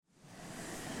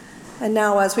And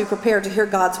now, as we prepare to hear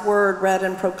God's word read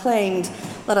and proclaimed,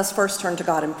 let us first turn to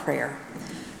God in prayer.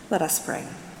 Let us pray.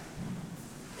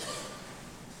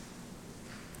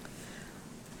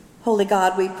 Holy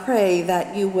God, we pray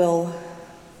that you will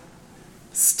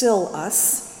still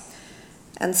us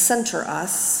and center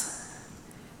us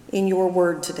in your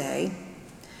word today,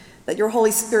 that your Holy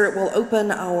Spirit will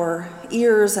open our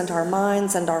ears and our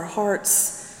minds and our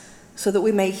hearts so that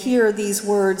we may hear these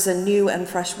words in new and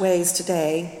fresh ways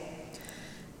today,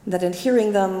 that in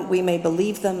hearing them we may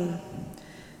believe them,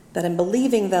 that in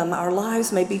believing them our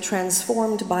lives may be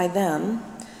transformed by them,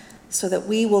 so that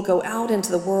we will go out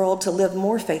into the world to live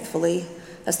more faithfully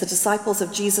as the disciples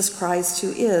of Jesus Christ,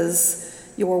 who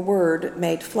is your word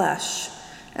made flesh,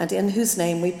 and in whose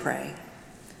name we pray.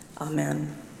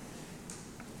 Amen.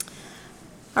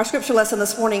 Our scripture lesson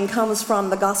this morning comes from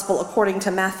the Gospel according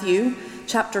to Matthew,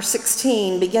 chapter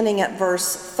 16, beginning at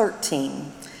verse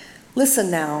 13. Listen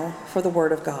now for the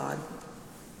word of God.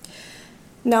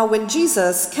 Now, when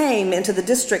Jesus came into the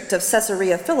district of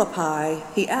Caesarea Philippi,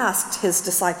 he asked his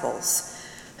disciples,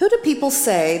 "Who do people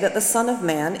say that the Son of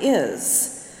Man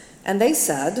is?" And they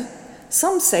said,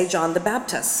 "Some say John the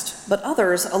Baptist, but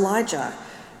others Elijah,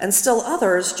 and still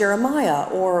others Jeremiah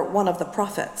or one of the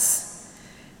prophets."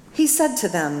 He said to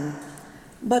them,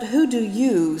 "But who do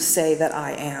you say that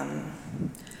I am?"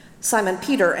 Simon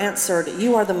Peter answered,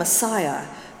 "You are the Messiah,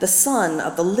 the Son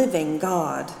of the living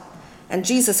God." And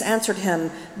Jesus answered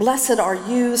him, "Blessed are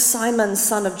you, Simon,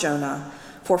 son of Jonah,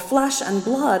 for flesh and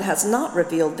blood has not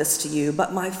revealed this to you,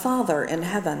 but my Father in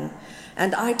heaven.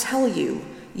 And I tell you,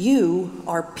 you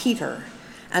are Peter,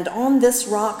 and on this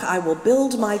rock I will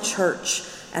build my church,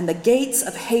 and the gates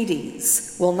of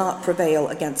Hades will not prevail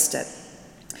against it.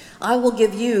 I will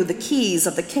give you the keys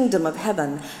of the kingdom of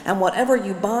heaven, and whatever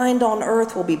you bind on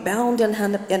earth will be bound in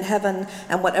heaven,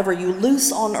 and whatever you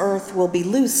loose on earth will be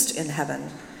loosed in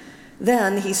heaven."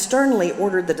 Then he sternly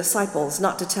ordered the disciples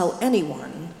not to tell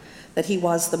anyone that he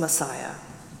was the Messiah.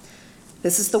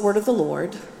 This is the word of the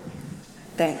Lord.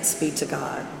 Thanks be to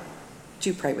God. Do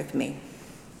you pray with me?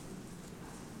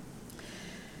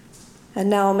 And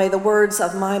now may the words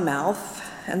of my mouth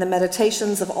and the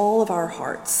meditations of all of our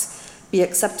hearts be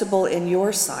acceptable in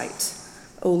your sight,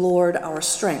 O Lord, our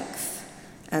strength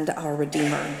and our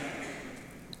Redeemer.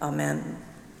 Amen.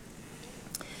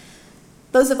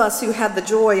 Those of us who had the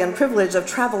joy and privilege of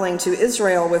traveling to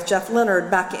Israel with Jeff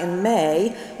Leonard back in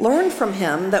May learned from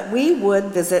him that we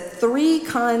would visit three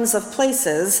kinds of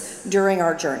places during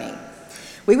our journey.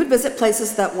 We would visit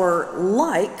places that were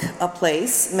like a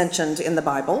place mentioned in the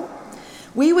Bible.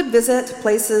 We would visit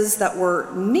places that were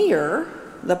near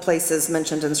the places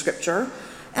mentioned in Scripture,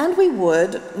 and we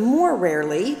would, more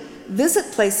rarely,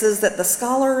 visit places that the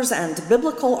scholars and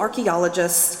biblical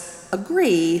archaeologists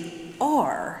agree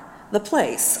are the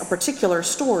place a particular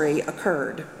story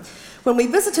occurred. When we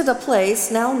visited a place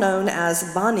now known as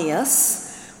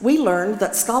Banias, we learned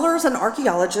that scholars and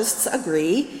archaeologists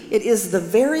agree it is the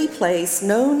very place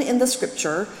known in the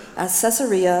Scripture as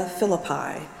Caesarea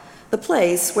Philippi, the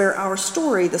place where our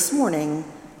story this morning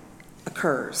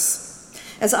occurs.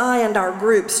 As I and our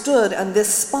group stood on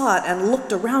this spot and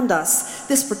looked around us,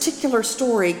 this particular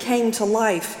story came to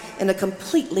life in a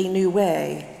completely new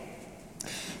way.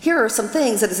 Here are some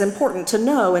things that is important to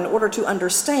know in order to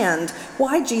understand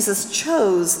why Jesus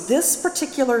chose this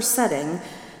particular setting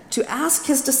to ask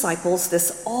his disciples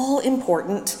this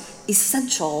all-important,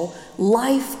 essential,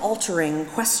 life-altering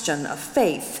question of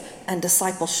faith and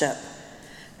discipleship.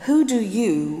 Who do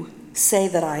you say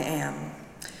that I am?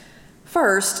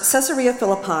 First, Caesarea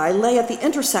Philippi lay at the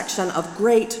intersection of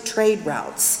great trade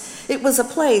routes. It was a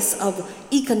place of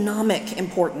economic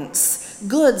importance.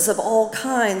 Goods of all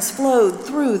kinds flowed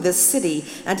through this city,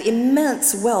 and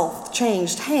immense wealth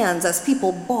changed hands as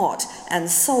people bought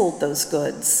and sold those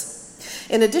goods.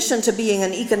 In addition to being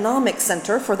an economic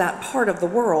center for that part of the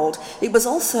world, it was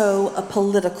also a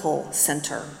political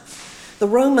center. The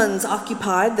Romans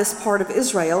occupied this part of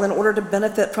Israel in order to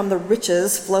benefit from the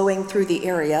riches flowing through the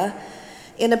area.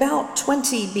 In about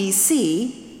 20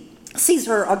 BC,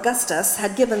 Caesar Augustus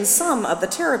had given some of the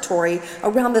territory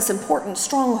around this important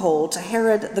stronghold to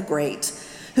Herod the Great,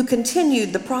 who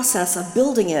continued the process of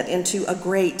building it into a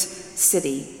great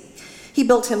city. He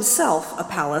built himself a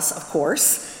palace, of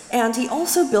course, and he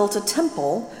also built a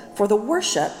temple for the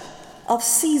worship of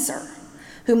Caesar,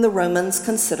 whom the Romans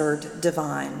considered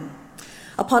divine.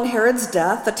 Upon Herod's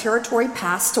death, the territory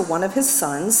passed to one of his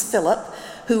sons, Philip,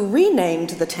 who renamed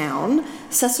the town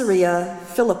Caesarea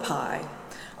Philippi,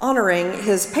 honoring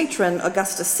his patron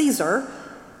Augustus Caesar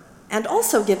and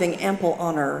also giving ample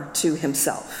honor to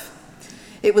himself.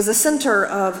 It was a center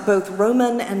of both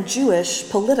Roman and Jewish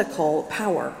political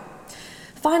power.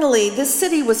 Finally, this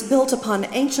city was built upon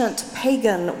ancient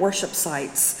pagan worship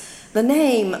sites. The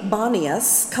name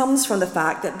Banias comes from the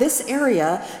fact that this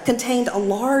area contained a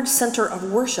large center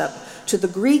of worship to the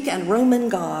Greek and Roman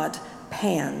god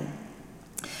Pan.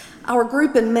 Our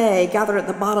group in May gathered at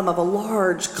the bottom of a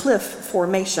large cliff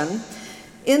formation.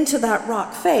 Into that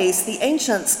rock face, the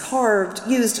ancients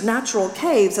used natural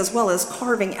caves as well as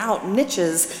carving out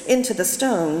niches into the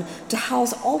stone to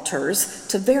house altars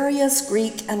to various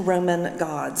Greek and Roman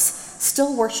gods,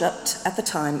 still worshipped at the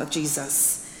time of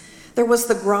Jesus. There was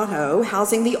the grotto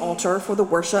housing the altar for the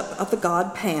worship of the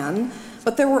god Pan,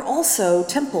 but there were also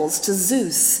temples to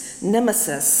Zeus,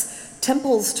 Nemesis,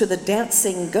 temples to the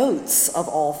dancing goats of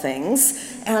all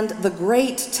things, and the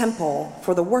great temple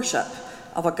for the worship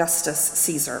of Augustus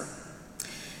Caesar.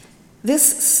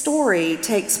 This story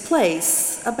takes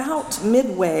place about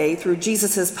midway through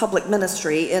Jesus' public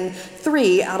ministry in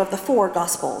 3 out of the 4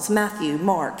 Gospels, Matthew,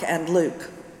 Mark, and Luke.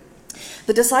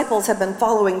 The disciples have been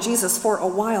following Jesus for a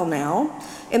while now.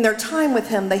 In their time with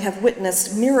him, they have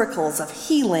witnessed miracles of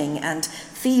healing and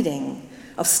feeding,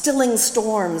 of stilling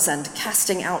storms and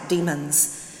casting out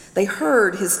demons. They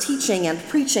heard his teaching and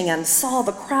preaching and saw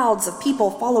the crowds of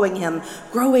people following him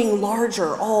growing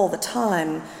larger all the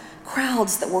time,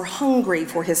 crowds that were hungry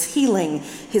for his healing,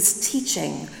 his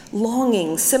teaching,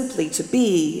 longing simply to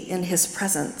be in his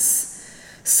presence.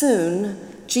 Soon,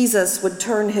 Jesus would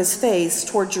turn his face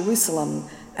toward Jerusalem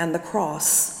and the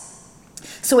cross.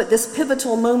 So at this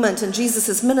pivotal moment in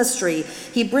Jesus' ministry,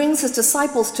 he brings his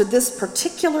disciples to this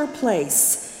particular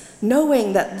place,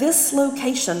 knowing that this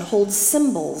location holds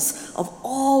symbols of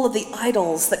all of the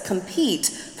idols that compete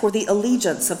for the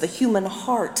allegiance of the human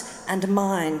heart and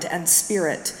mind and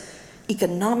spirit,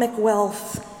 economic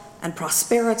wealth and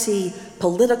prosperity,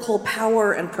 political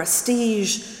power and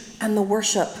prestige, and the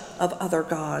worship of other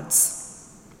gods.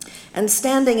 And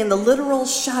standing in the literal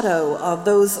shadow of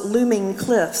those looming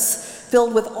cliffs,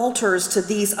 filled with altars to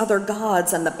these other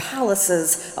gods and the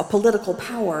palaces of political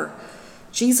power,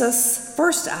 Jesus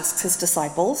first asks his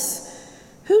disciples,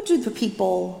 "Who do the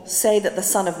people say that the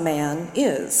Son of Man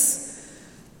is?"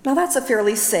 Now that's a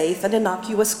fairly safe and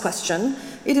innocuous question.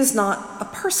 It is not a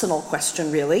personal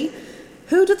question, really.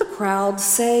 Who do the crowd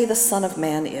say the Son of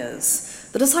Man is?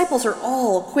 The disciples are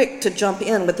all quick to jump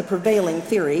in with the prevailing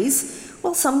theories.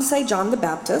 Well, some say John the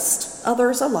Baptist,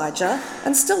 others Elijah,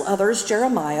 and still others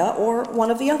Jeremiah or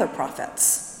one of the other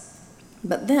prophets.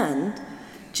 But then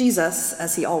Jesus,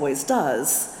 as he always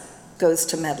does, goes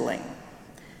to meddling.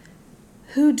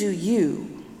 Who do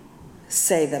you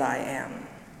say that I am?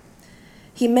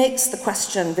 He makes the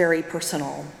question very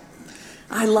personal.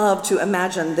 I love to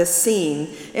imagine this scene.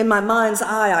 In my mind's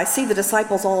eye, I see the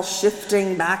disciples all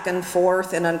shifting back and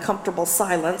forth in uncomfortable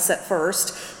silence at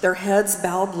first, their heads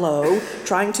bowed low,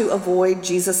 trying to avoid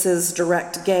Jesus'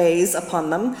 direct gaze upon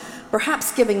them,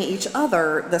 perhaps giving each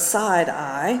other the side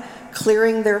eye,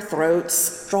 clearing their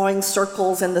throats, drawing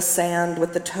circles in the sand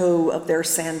with the toe of their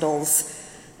sandals.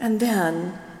 And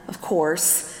then, of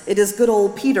course, it is good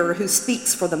old Peter who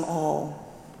speaks for them all.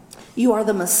 "You are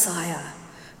the Messiah,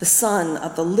 the Son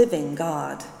of the living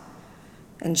God."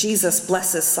 And Jesus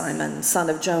blesses Simon, son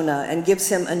of Jonah, and gives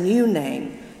him a new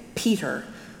name, Peter,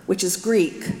 which is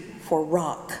Greek for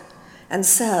rock, and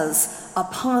says,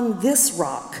 "Upon this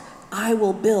rock I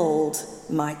will build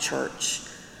my church."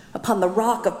 Upon the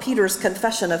rock of Peter's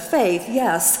confession of faith,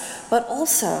 yes, but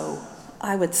also,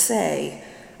 I would say,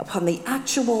 upon the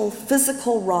actual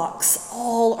physical rocks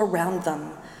all around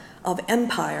them of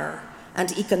empire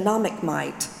and economic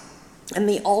might and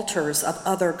the altars of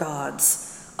other gods.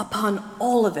 Upon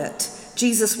all of it,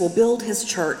 Jesus will build his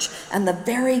church, and the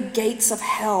very gates of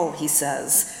hell, he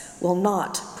says, will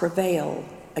not prevail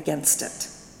against it.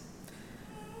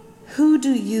 Who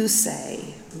do you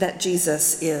say that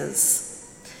Jesus is?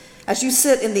 As you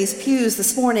sit in these pews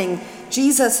this morning,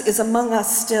 Jesus is among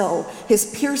us still, his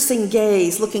piercing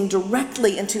gaze looking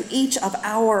directly into each of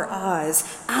our eyes,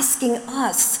 asking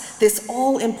us this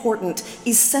all-important,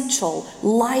 essential,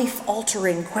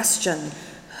 life-altering question: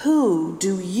 who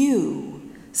do you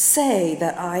say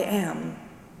that I am?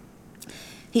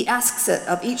 He asks it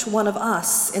of each one of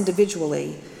us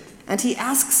individually, and he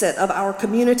asks it of our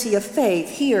community of faith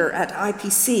here at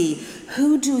IPC.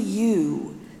 Who do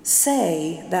you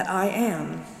say that I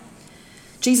am?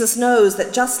 Jesus knows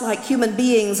that just like human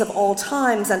beings of all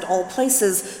times and all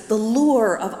places, the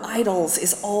lure of idols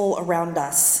is all around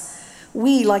us.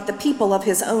 We, like the people of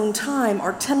his own time,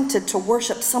 are tempted to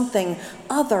worship something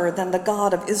other than the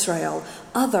God of Israel,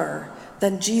 other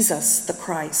than Jesus the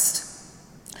Christ.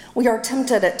 We are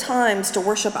tempted at times to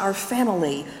worship our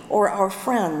family or our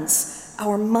friends,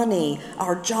 our money,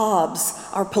 our jobs,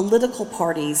 our political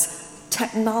parties,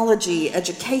 technology,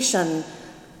 education,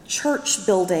 church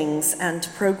buildings and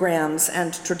programs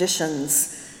and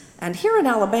traditions, and here in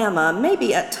Alabama,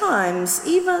 maybe at times,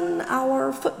 even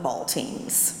our football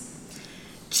teams.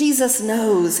 Jesus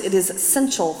knows it is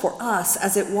essential for us,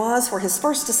 as it was for his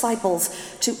first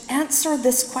disciples, to answer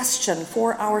this question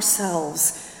for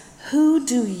ourselves. Who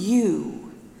do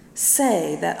you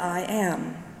say that I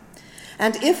am?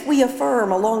 And if we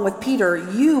affirm, along with Peter,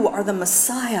 you are the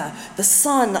Messiah, the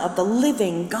Son of the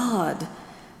living God,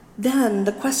 then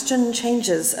the question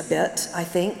changes a bit, I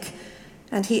think,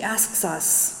 and he asks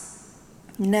us,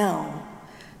 now,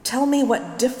 tell me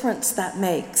what difference that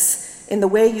makes in the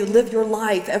way you live your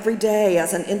life every day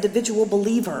as an individual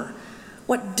believer.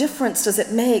 What difference does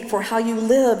it make for how you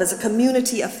live as a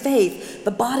community of faith,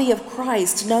 the body of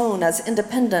Christ known as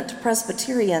Independent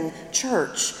Presbyterian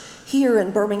Church, here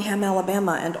in Birmingham,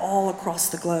 Alabama, and all across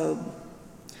the globe?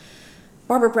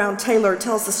 Barbara Brown Taylor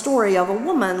tells the story of a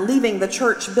woman leaving the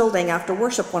church building after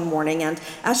worship one morning, and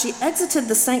as she exited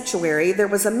the sanctuary, there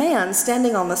was a man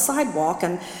standing on the sidewalk,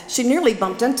 and she nearly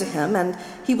bumped into him, and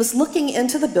he was looking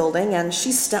into the building, and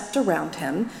she stepped around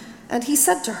him, and he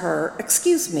said to her,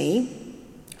 "Excuse me,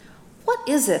 what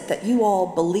is it that you all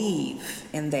believe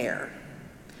in there?"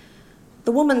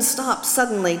 The woman stopped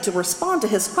suddenly to respond to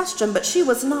his question, but she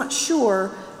was not sure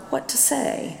what to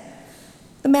say.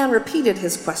 The man repeated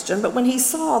his question, but when he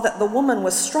saw that the woman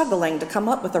was struggling to come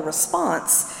up with a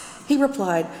response, he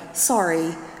replied,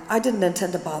 "Sorry, I didn't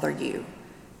intend to bother you."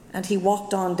 And he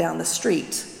walked on down the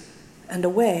street and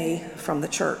away from the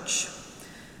church.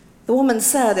 The woman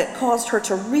said it caused her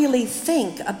to really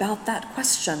think about that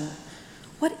question.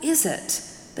 What is it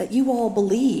that you all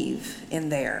believe in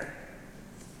there?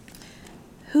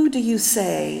 Who do you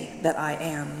say that I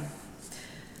am?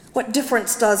 What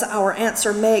difference does our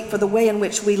answer make for the way in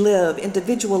which we live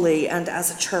individually and as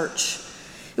a church?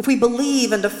 If we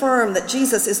believe and affirm that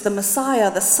Jesus is the Messiah,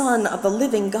 the Son of the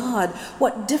living God,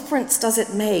 what difference does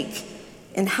it make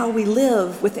in how we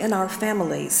live within our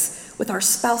families, with our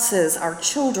spouses, our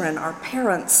children, our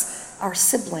parents, our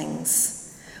siblings?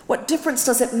 What difference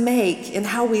does it make in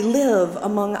how we live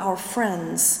among our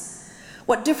friends?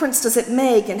 What difference does it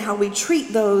make in how we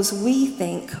treat those we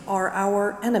think are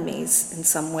our enemies in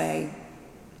some way?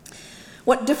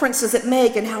 What difference does it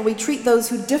make in how we treat those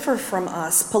who differ from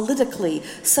us politically,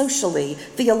 socially,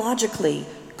 theologically,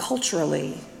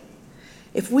 culturally?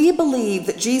 If we believe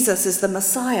that Jesus is the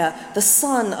Messiah, the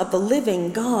Son of the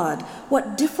living God,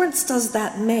 what difference does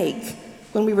that make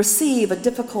when we receive a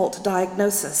difficult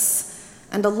diagnosis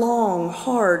and a long,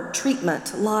 hard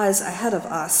treatment lies ahead of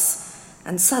us,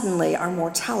 and suddenly our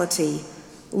mortality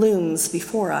looms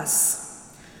before us?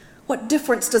 What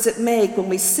difference does it make when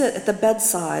we sit at the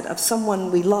bedside of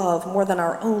someone we love more than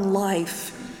our own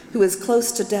life, who is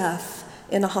close to death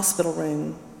in a hospital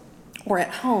room, or at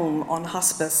home on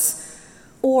hospice,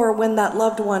 or when that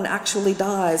loved one actually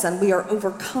dies and we are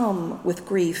overcome with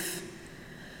grief?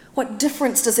 What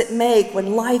difference does it make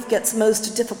when life gets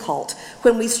most difficult,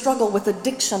 when we struggle with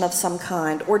addiction of some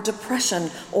kind, or depression,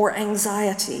 or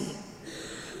anxiety?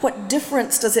 What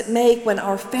difference does it make when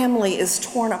our family is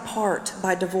torn apart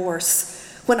by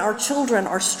divorce, when our children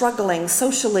are struggling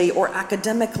socially or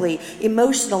academically,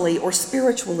 emotionally or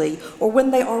spiritually, or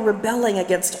when they are rebelling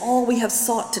against all we have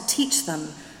sought to teach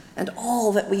them and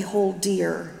all that we hold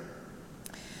dear?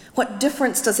 What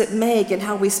difference does it make in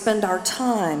how we spend our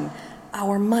time,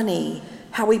 our money,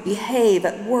 how we behave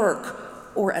at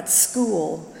work or at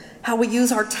school, how we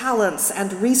use our talents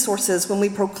and resources when we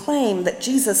proclaim that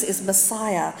Jesus is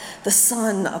Messiah, the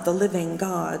Son of the living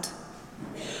God?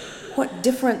 What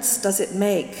difference does it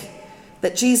make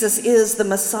that Jesus is the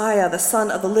Messiah, the Son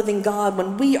of the living God,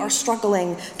 when we are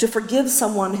struggling to forgive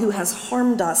someone who has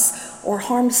harmed us or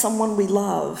harmed someone we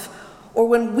love, or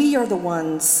when we are the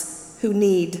ones who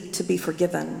need to be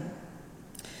forgiven?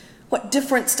 What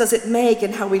difference does it make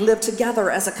in how we live together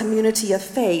as a community of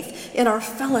faith, in our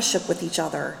fellowship with each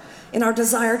other, in our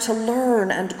desire to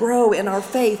learn and grow in our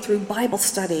faith through Bible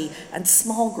study and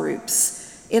small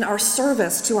groups, in our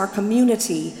service to our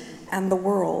community and the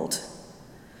world?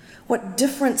 What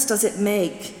difference does it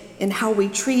make in how we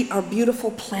treat our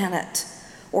beautiful planet,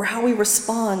 or how we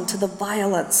respond to the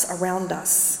violence around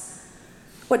us?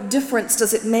 What difference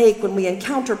does it make when we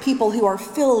encounter people who are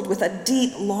filled with a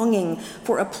deep longing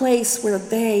for a place where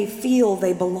they feel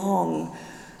they belong,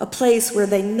 a place where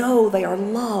they know they are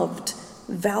loved,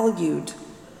 valued,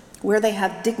 where they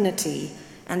have dignity,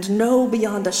 and know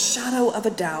beyond a shadow of a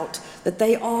doubt that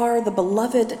they are the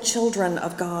beloved children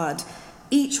of God,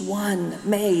 each one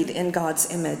made in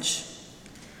God's image.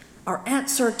 Our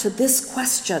answer to this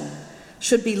question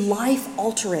should be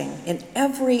life-altering in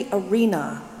every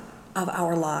arena of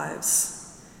our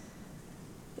lives.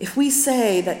 If we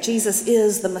say that Jesus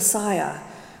is the Messiah,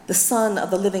 the Son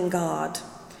of the living God,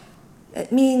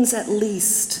 it means at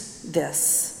least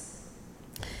this: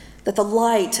 that the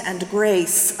light and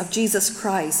grace of Jesus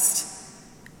Christ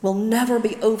will never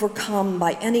be overcome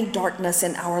by any darkness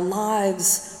in our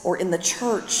lives or in the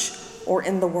church or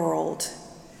in the world.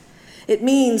 It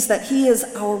means that he is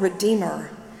our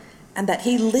Redeemer and that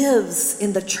he lives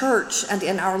in the church and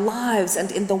in our lives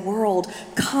and in the world,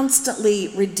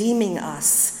 constantly redeeming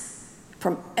us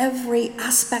from every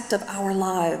aspect of our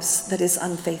lives that is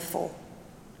unfaithful.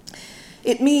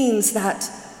 It means that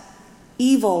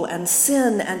evil and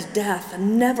sin and death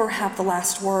never have the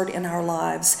last word in our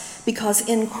lives, because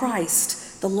in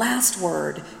Christ, the last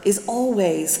word is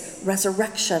always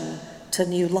resurrection to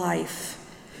new life.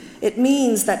 It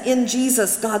means that in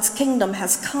Jesus, God's kingdom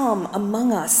has come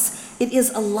among us. It is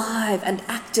alive and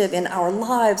active in our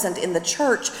lives and in the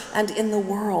church and in the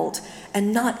world,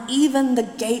 and not even the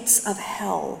gates of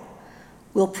hell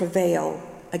will prevail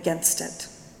against it.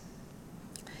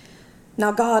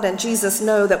 Now, God and Jesus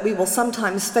know that we will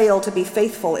sometimes fail to be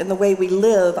faithful in the way we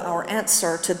live our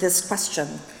answer to this question,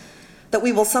 that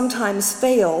we will sometimes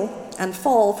fail and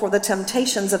fall for the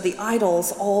temptations of the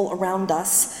idols all around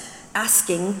us,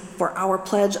 asking for our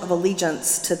pledge of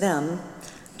allegiance to them,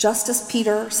 just as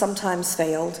Peter sometimes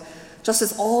failed, just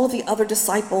as all of the other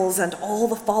disciples and all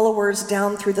the followers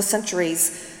down through the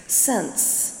centuries since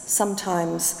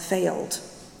sometimes failed.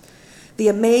 The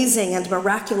amazing and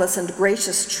miraculous and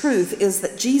gracious truth is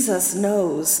that Jesus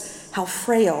knows how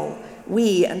frail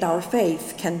we and our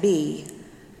faith can be.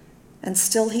 And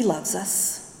still he loves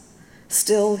us.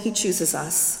 Still he chooses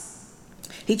us.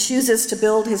 He chooses to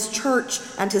build his church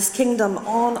and his kingdom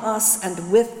on us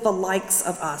and with the likes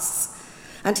of us.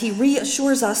 And he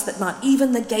reassures us that not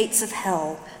even the gates of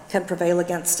hell can prevail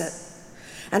against it.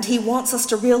 And he wants us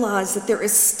to realize that there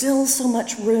is still so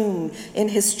much room in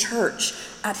his church,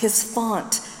 at his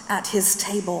font, at his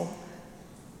table.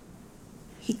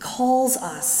 He calls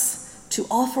us to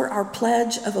offer our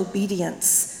pledge of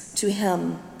obedience to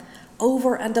him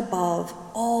over and above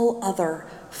all other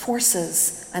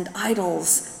forces and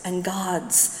idols and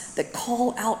gods that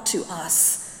call out to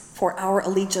us for our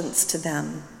allegiance to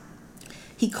them.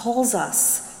 He calls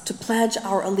us to pledge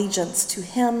our allegiance to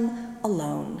him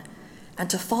alone, and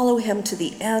to follow him to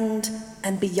the end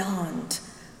and beyond,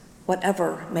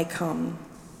 whatever may come.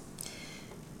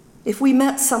 If we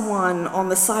met someone on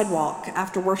the sidewalk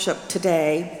after worship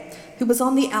today who was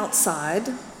on the outside,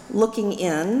 looking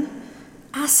in,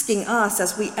 asking us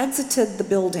as we exited the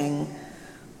building,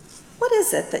 "What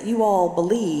is it that you all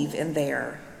believe in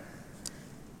there?"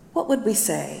 what would we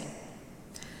say?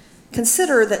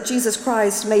 Consider that Jesus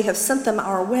Christ may have sent them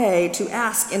our way to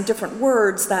ask in different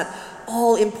words that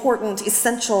all-important,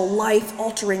 essential,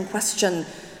 life-altering question,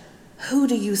 "Who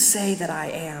do you say that I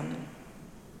am?"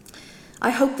 I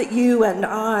hope that you and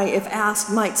I, if asked,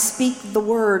 might speak the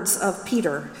words of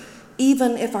Peter,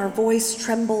 even if our voice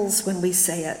trembles when we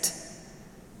say it.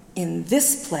 In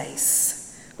this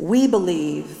place, we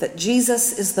believe that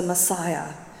Jesus is the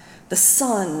Messiah, the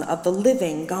Son of the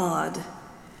living God.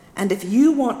 And if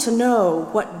you want to know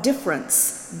what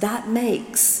difference that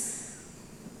makes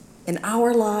in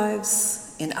our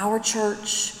lives, in our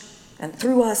church, and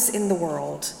through us in the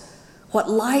world, what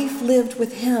life lived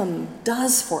with him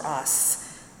does for us,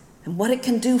 and what it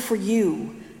can do for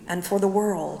you and for the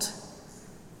world,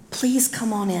 please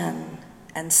come on in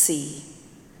and see.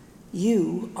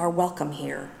 You are welcome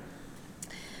here.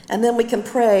 And then we can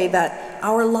pray that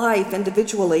our life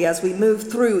individually as we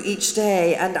move through each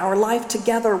day, and our life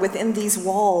together within these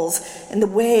walls, and the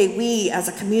way we as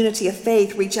a community of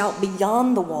faith reach out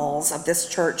beyond the walls of this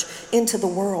church into the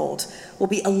world, will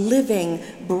be a living,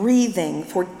 breathing,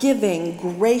 forgiving,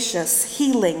 gracious,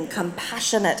 healing,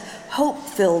 compassionate,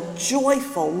 hope-filled,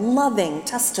 joyful, loving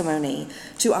testimony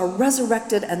to our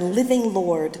resurrected and living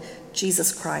Lord,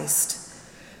 Jesus Christ.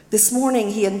 This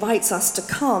morning, he invites us to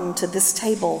come to this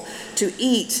table, to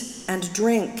eat and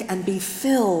drink and be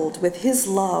filled with his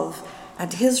love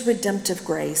and his redemptive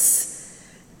grace,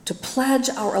 to pledge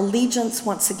our allegiance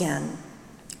once again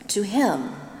to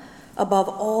him above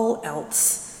all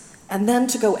else, and then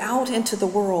to go out into the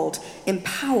world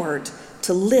empowered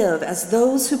to live as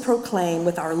those who proclaim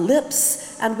with our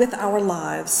lips and with our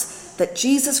lives that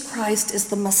Jesus Christ is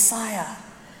the Messiah,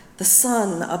 the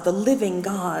Son of the living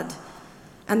God,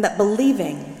 and that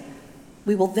believing,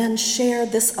 we will then share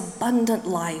this abundant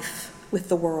life with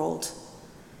the world.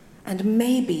 And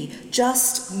maybe,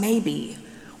 just maybe,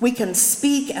 we can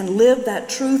speak and live that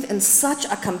truth in such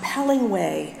a compelling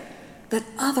way that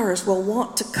others will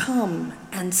want to come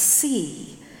and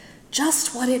see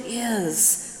just what it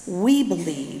is we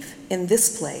believe in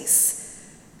this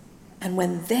place. And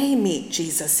when they meet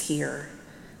Jesus here,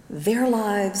 their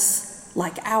lives,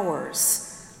 like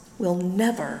ours, will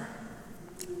never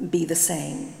be the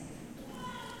same.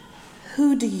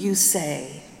 Who do you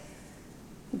say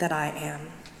that I am?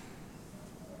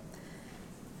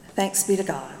 Thanks be to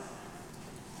God.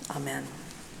 Amen.